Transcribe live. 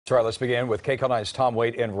All right, let's begin with KCAL 9's Tom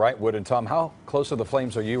Waite in Wrightwood. And Tom, how close to the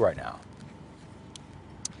flames are you right now?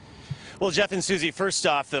 Well, Jeff and Susie, first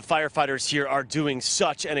off, the firefighters here are doing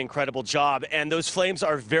such an incredible job, and those flames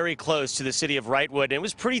are very close to the city of Wrightwood. And it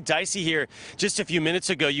was pretty dicey here just a few minutes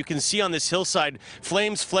ago. You can see on this hillside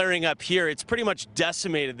flames flaring up here. It's pretty much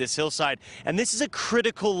decimated this hillside, and this is a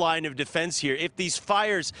critical line of defense here. If these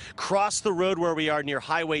fires cross the road where we are near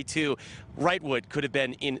Highway 2, Wrightwood could have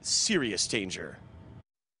been in serious danger.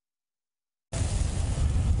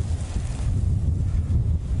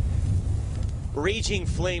 Raging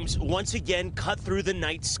flames once again cut through the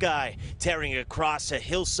night sky, tearing across a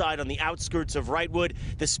hillside on the outskirts of Wrightwood.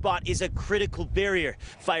 The spot is a critical barrier.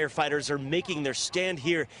 Firefighters are making their stand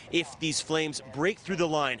here. If these flames break through the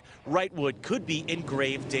line, Wrightwood could be in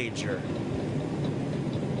grave danger.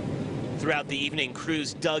 Throughout the evening,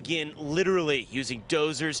 crews dug in literally using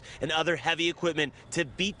dozers and other heavy equipment to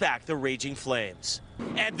beat back the raging flames.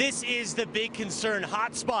 And this is the big concern.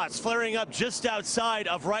 Hot spots flaring up just outside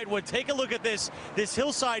of Wrightwood. Take a look at this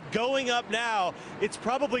hillside going up now. It's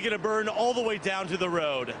probably going to burn all the way down to the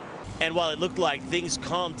road. And while it looked like things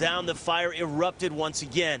calmed down, the fire erupted once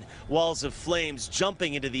again. Walls of flames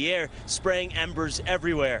jumping into the air, spraying embers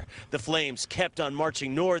everywhere. The flames kept on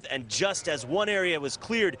marching north, and just as one area was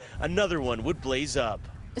cleared, another one would blaze up.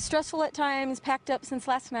 Stressful at times, packed up since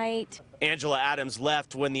last night. Angela Adams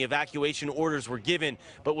left when the evacuation orders were given,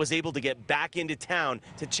 but was able to get back into town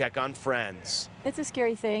to check on friends. It's a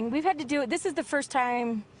scary thing. We've had to do it. This is the first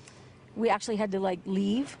time we actually had to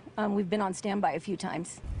leave. We've been on standby a few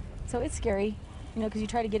times. So it's scary, because you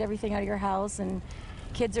try to get everything out of your house, and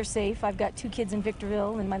kids are safe. I've got 2 kids in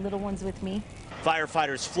Victorville, and my little one's with me.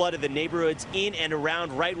 Firefighters flooded the neighborhoods in and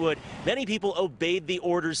around Wrightwood. Many people obeyed the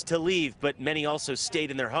orders to leave, but many also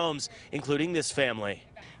stayed in their homes, including this family.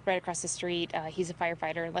 Right across the street, he's a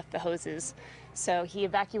firefighter and left the hoses. So he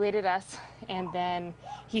evacuated us, and then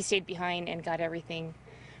he stayed behind and got everything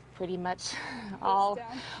pretty much all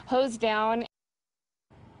hosed down.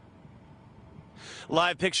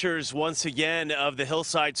 Live pictures once again of the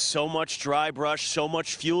hillside. So much dry brush, so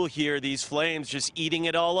much fuel here. These flames just eating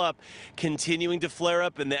it all up, continuing to flare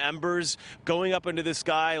up, and the embers going up into the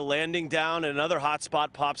sky, landing down, and another hot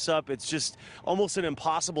spot pops up. It's just almost an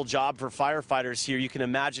impossible job for firefighters here. You can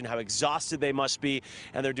imagine how exhausted they must be,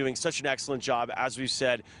 and they're doing such an excellent job. As we've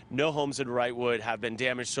said, no homes in Wrightwood have been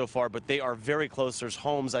damaged so far, but they are very close. There's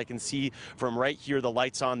homes I can see from right here, the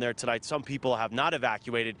lights on there tonight. Some people have not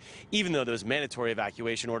evacuated, even though those mandatory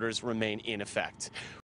evacuation orders remain in effect.